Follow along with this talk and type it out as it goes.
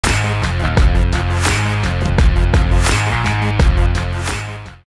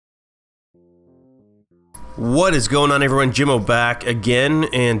What is going on, everyone? Jimmo back again,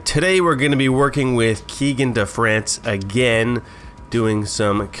 and today we're going to be working with Keegan Defrance again, doing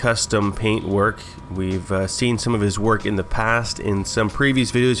some custom paint work. We've seen some of his work in the past in some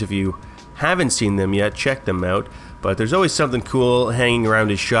previous videos. If you haven't seen them yet, check them out. But there's always something cool hanging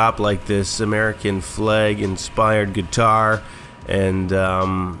around his shop, like this American flag inspired guitar, and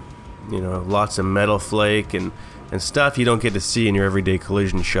you know, lots of metal flake and stuff you don't get to see in your everyday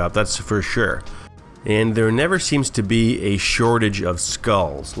collision shop, that's for sure. And there never seems to be a shortage of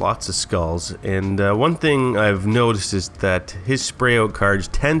skulls, lots of skulls. And one thing I've noticed is that his spray out cards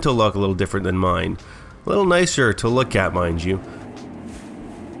tend to look a little different than mine. A little nicer to look at, mind you.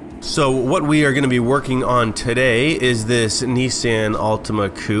 So what we are going to be working on today is this Nissan Altima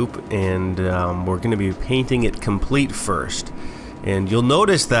coupe, and we're going to be painting it complete first. And you'll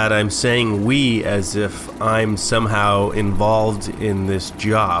notice that I'm saying we as if I'm somehow involved in this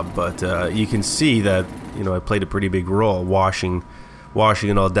job, but you can see that, you know, I played a pretty big role washing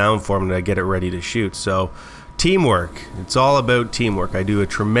it all down for him to get it ready to shoot. So teamwork, it's all about teamwork. I do a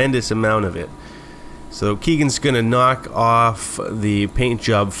tremendous amount of it. So Keegan's gonna knock off the paint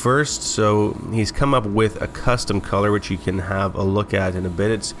job first. So he's come up with a custom color, which you can have a look at in a bit.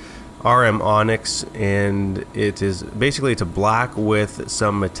 It's RM Onyx, and it is basically, it's a black with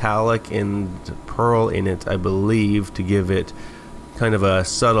some metallic and pearl in it, I believe, to give it kind of a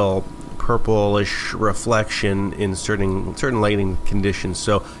subtle purplish reflection in certain lighting conditions.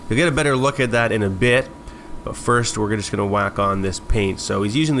 So you'll get a better look at that in a bit, but first we're just going to whack on this paint. So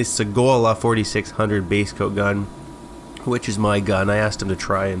he's using the Segola 4600 base coat gun, which is my gun. I asked him to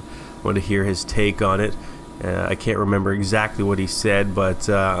try and wanted to hear his take on it. I can't remember exactly what he said, but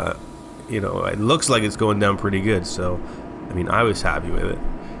you know, it looks like it's going down pretty good, so I mean, I was happy with it.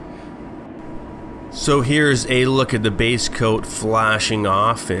 So here's a look at the base coat flashing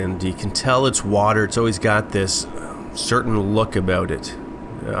off, and you can tell it's water. It's always got this certain look about it.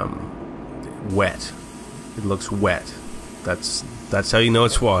 Wet. It looks wet. That's how you know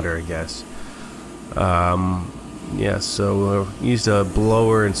it's water, I guess. Yeah, so used a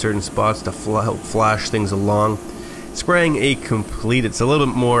blower in certain spots to help flash things along. Spraying a complete, it's a little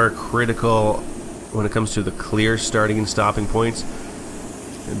bit more critical when it comes to the clear starting and stopping points,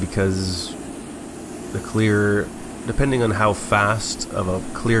 because the clear, depending on how fast of a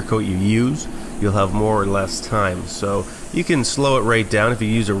clear coat you use, you'll have more or less time. So you can slow it right down. If you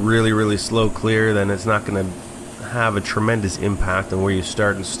use a really slow clear, then it's not going to have a tremendous impact on where you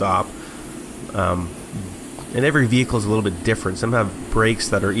start and stop. And every vehicle is a little bit different. Some have brakes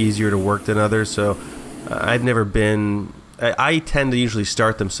that are easier to work than others, so I've never been, I tend to usually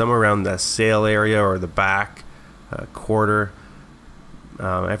start them somewhere around the sail area or the back quarter.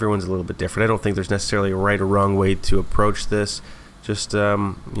 Everyone's a little bit different. I don't think there's necessarily a right or wrong way to approach this. Just,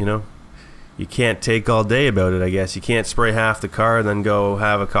 you know, you can't take all day about it, I guess. You can't spray half the car and then go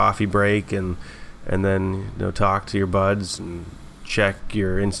have a coffee break and then, you know, talk to your buds and check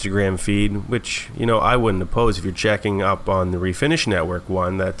your Instagram feed, which, you know, I wouldn't oppose. If you're checking up on the Refinish network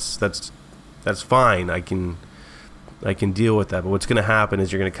one, that's fine. I can deal with that. But what's going to happen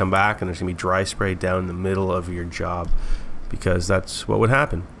is you're going to come back and there's going to be dry spray down the middle of your job, because that's what would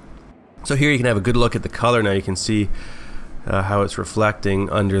happen. So here you can have a good look at the color. Now you can see how it's reflecting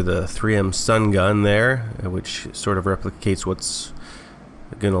under the 3M sun gun there, which sort of replicates what's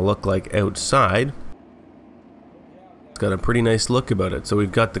going to look like outside. It's got a pretty nice look about it. So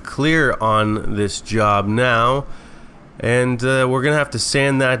we've got the clear on this job now, and we're gonna have to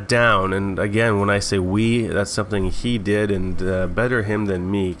sand that down. And again, when I say we, that's something he did, and better him than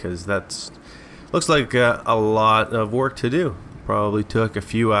me, because that's looks like a lot of work to do. Probably took a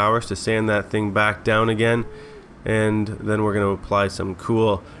few hours to sand that thing back down again, and then we're gonna apply some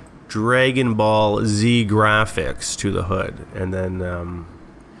cool Dragon Ball Z graphics to the hood, and then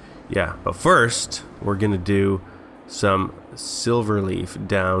yeah, but first we're gonna do some silver leaf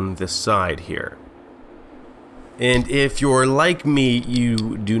down the side here. And if you're like me,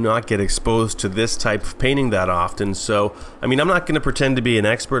 you do not get exposed to this type of painting that often. So, I mean, I'm not going to pretend to be an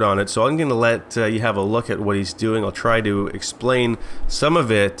expert on it, so I'm going to let you have a look at what he's doing. I'll try to explain some of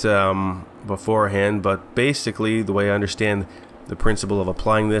it beforehand, but basically the way I understand the principle of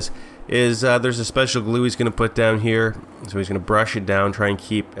applying this is there's a special glue he's going to put down here. So he's going to brush it down, try and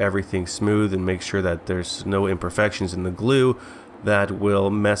keep everything smooth and make sure that there's no imperfections in the glue that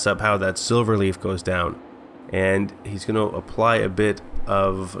will mess up how that silver leaf goes down. And he's going to apply a bit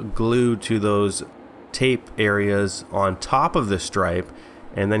of glue to those tape areas on top of the stripe,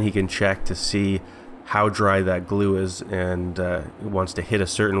 and then he can check to see how dry that glue is, and he wants to hit a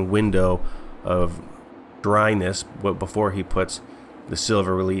certain window of dryness before he puts the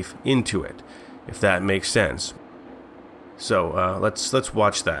silver relief into it. if that makes sense. So let's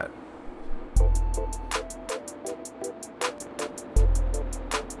watch that.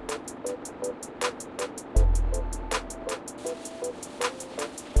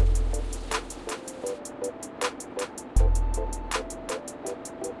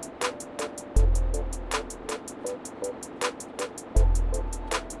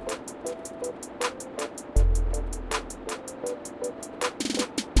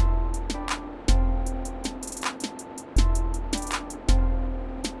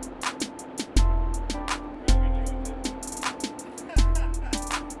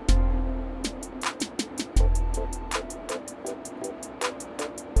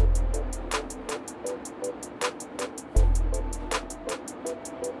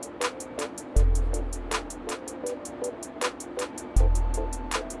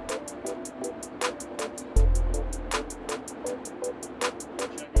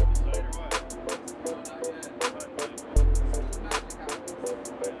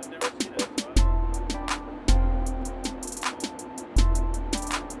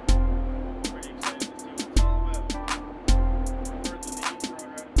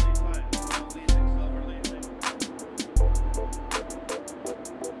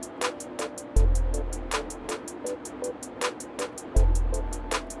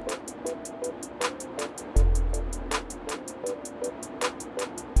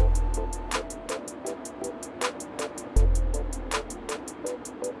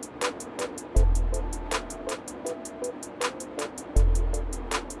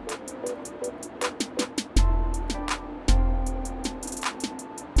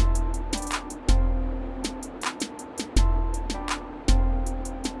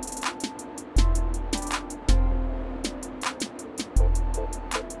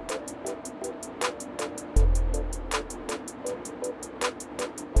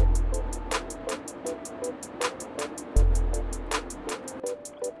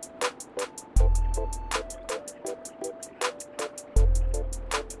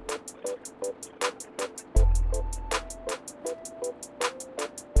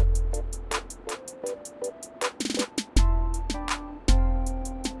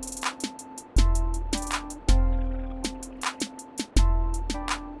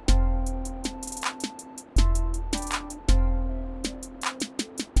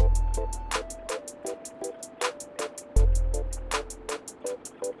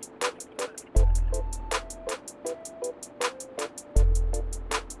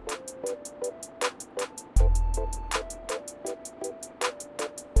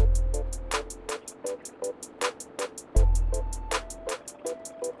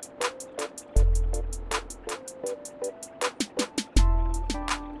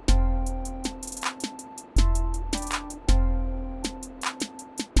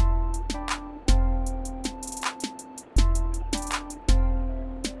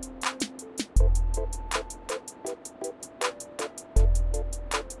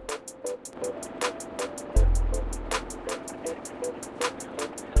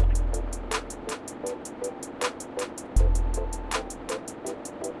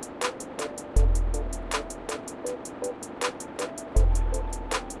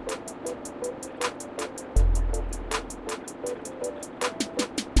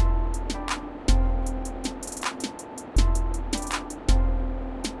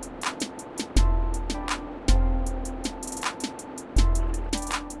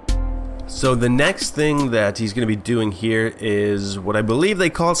 So the next thing that he's going to be doing here is what I believe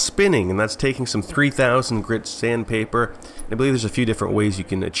they call spinning, and that's taking some 3000 grit sandpaper. I believe there's a few different ways you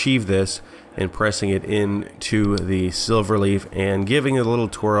can achieve this, and pressing it into the silver leaf and giving it a little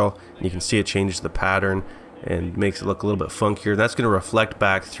twirl. And you can see it changes the pattern and makes it look a little bit funkier. That's going to reflect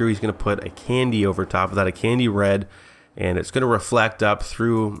back through. He's going to put a candy over top of that, a candy red, and it's going to reflect up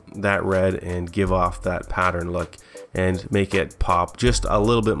through that red and give off that pattern look and make it pop just a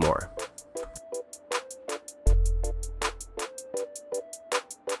little bit more.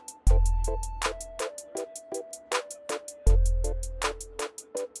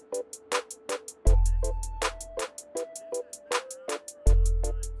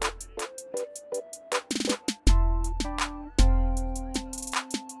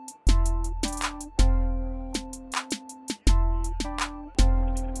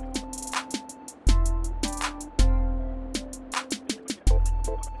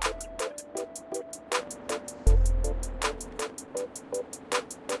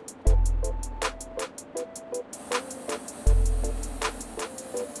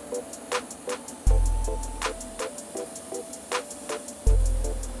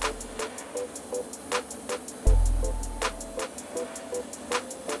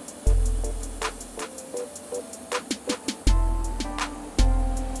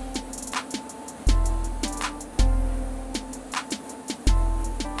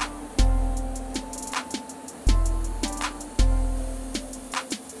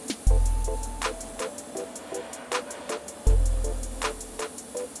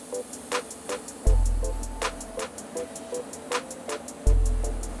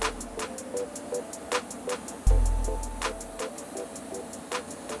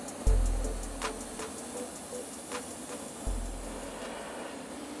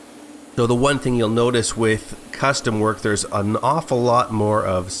 So the one thing you'll notice with custom work, there's an awful lot more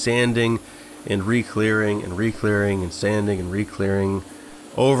of sanding and re-clearing and re-clearing and sanding and re-clearing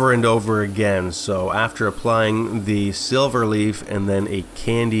over and over again. So after applying the silver leaf and then a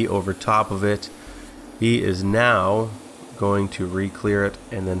candy over top of it, he is now going to re-clear it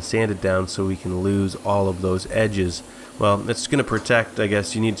and then sand it down so we can lose all of those edges. Well, it's going to protect, I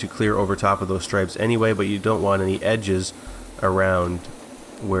guess you need to clear over top of those stripes anyway, but you don't want any edges around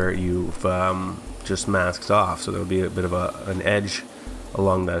where you've just masked off, so there'll be a bit of an edge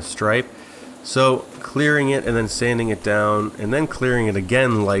along that stripe. So clearing it and then sanding it down and then clearing it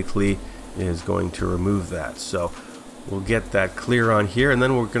again likely is going to remove that. So we'll get that clear on here, and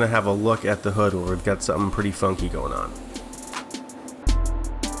then we're going to have a look at the hood where we've got something pretty funky going on.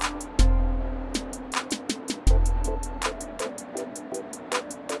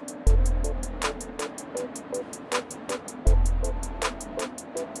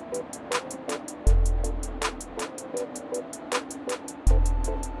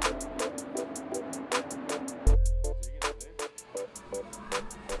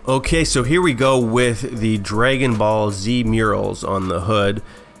 Okay, so here we go with the Dragon Ball Z murals on the hood,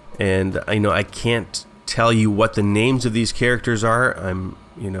 and I can't tell you what the names of these characters are.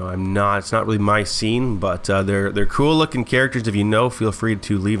 It's not really my scene, but they're cool looking characters. If you know, feel free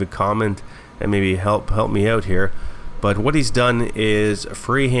to leave a comment and maybe help me out here. But what he's done is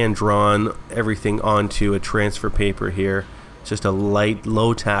freehand drawn everything onto a transfer paper here. It's just a light,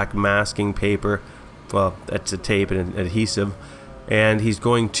 low tack masking paper. Well, that's a tape and an adhesive. And he's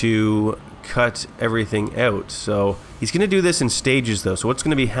going to cut everything out. So he's going to do this in stages though. So what's going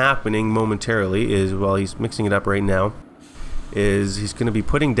to be happening momentarily is, while he's mixing it up right now, is he's going to be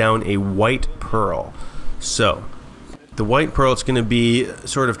putting down a white pearl. So the white pearl, it's going to be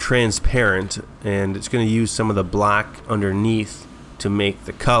sort of transparent, and it's going to use some of the black underneath to make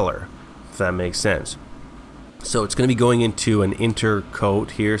the color, if that makes sense. So it's going to be going into an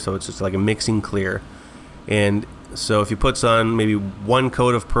intercoat here, so it's just like a mixing clear. And so if he puts on maybe one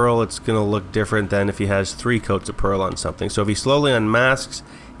coat of pearl, it's going to look different than if he has 3 coats of pearl on something. So if he slowly unmasks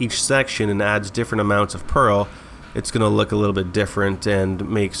each section and adds different amounts of pearl, it's going to look a little bit different and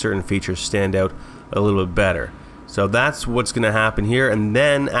make certain features stand out a little bit better. So that's what's going to happen here. And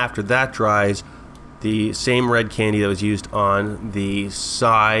then after that dries, the same red candy that was used on the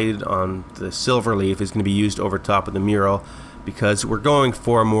side on the silver leaf is going to be used over top of the mural, because we're going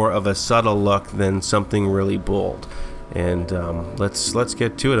for more of a subtle look than something really bold. And let's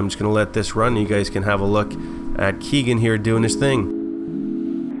get to it. I'm just going to let this run. You guys can have a look at Keegan here doing his thing.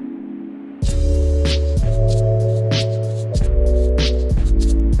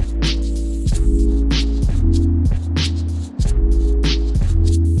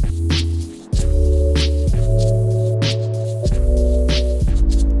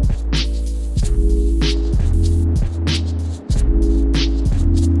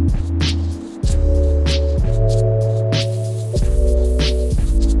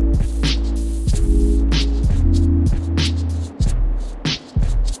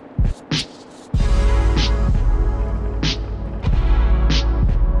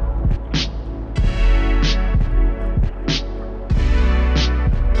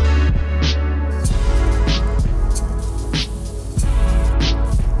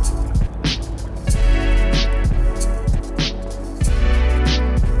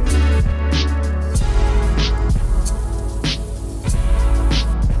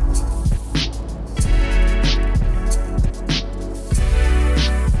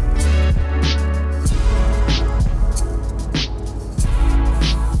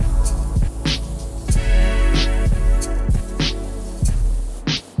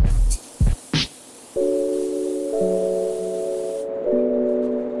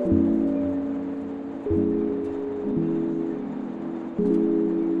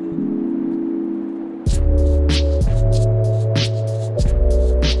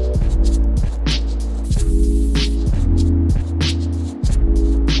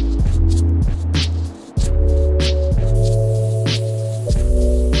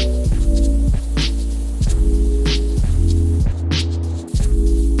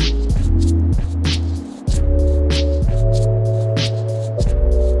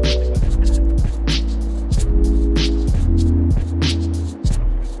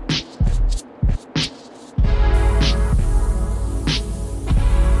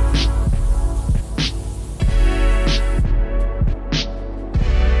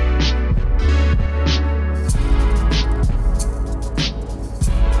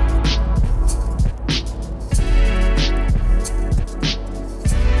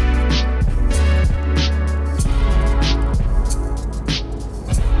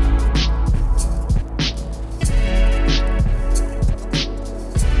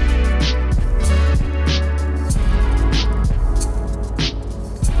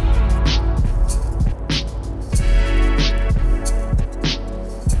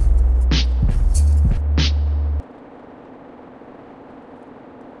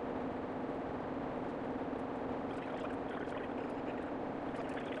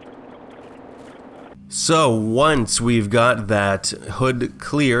 So once we've got that hood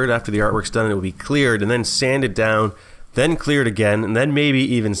cleared, after the artwork's done, it will be cleared and then sanded down, then cleared again, and then maybe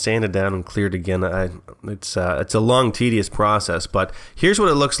even sanded down and cleared again. It's a long, tedious process, but here's what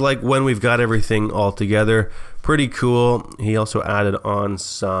it looks like when we've got everything all together. Pretty cool. He also added on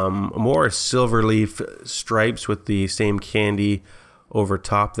some more silver leaf stripes with the same candy over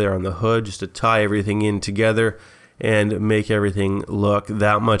top there on the hood, just to tie everything in together and make everything look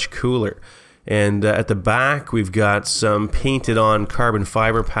that much cooler. And at the back, we've got some painted on carbon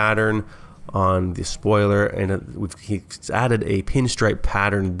fiber pattern on the spoiler, and he's added a pinstripe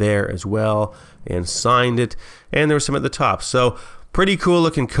pattern there as well and signed it, and there was some at the top. So pretty cool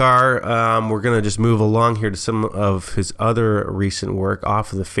looking car. We're gonna just move along here to some of his other recent work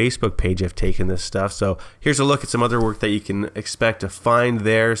off of the Facebook page. I've taken this stuff, so here's a look at some other work that you can expect to find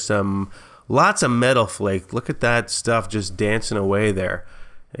there. Lots of metal flake. Look at that stuff just dancing away there.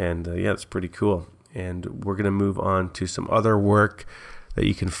 And yeah, it's pretty cool. And we're gonna move on to some other work that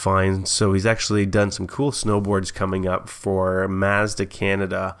you can find. So he's actually done some cool snowboards coming up for Mazda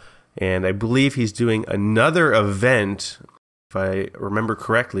Canada, and I believe he's doing another event. If I remember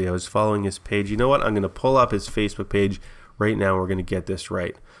correctly, I was following his page. You know what? I'm gonna pull up his Facebook page right now. We're gonna get this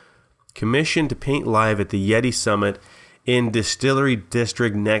right. Commissioned to paint live at the Yeti Summit in Distillery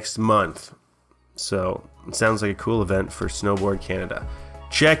District next month. So it sounds like a cool event for Snowboard Canada.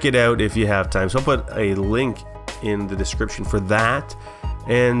 Check it out if you have time. So I'll put a link in the description for that,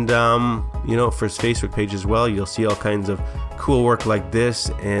 and you know, for his Facebook page as well. You'll see all kinds of cool work like this,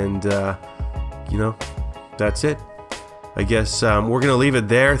 and you know, that's it. I guess we're gonna leave it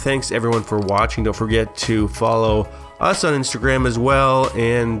there. Thanks everyone for watching. Don't forget to follow us on Instagram as well,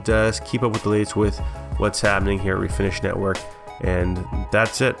 and keep up with the latest with what's happening here at Refinish Network. And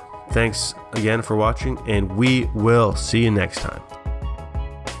that's it. Thanks again for watching, and we will see you next time.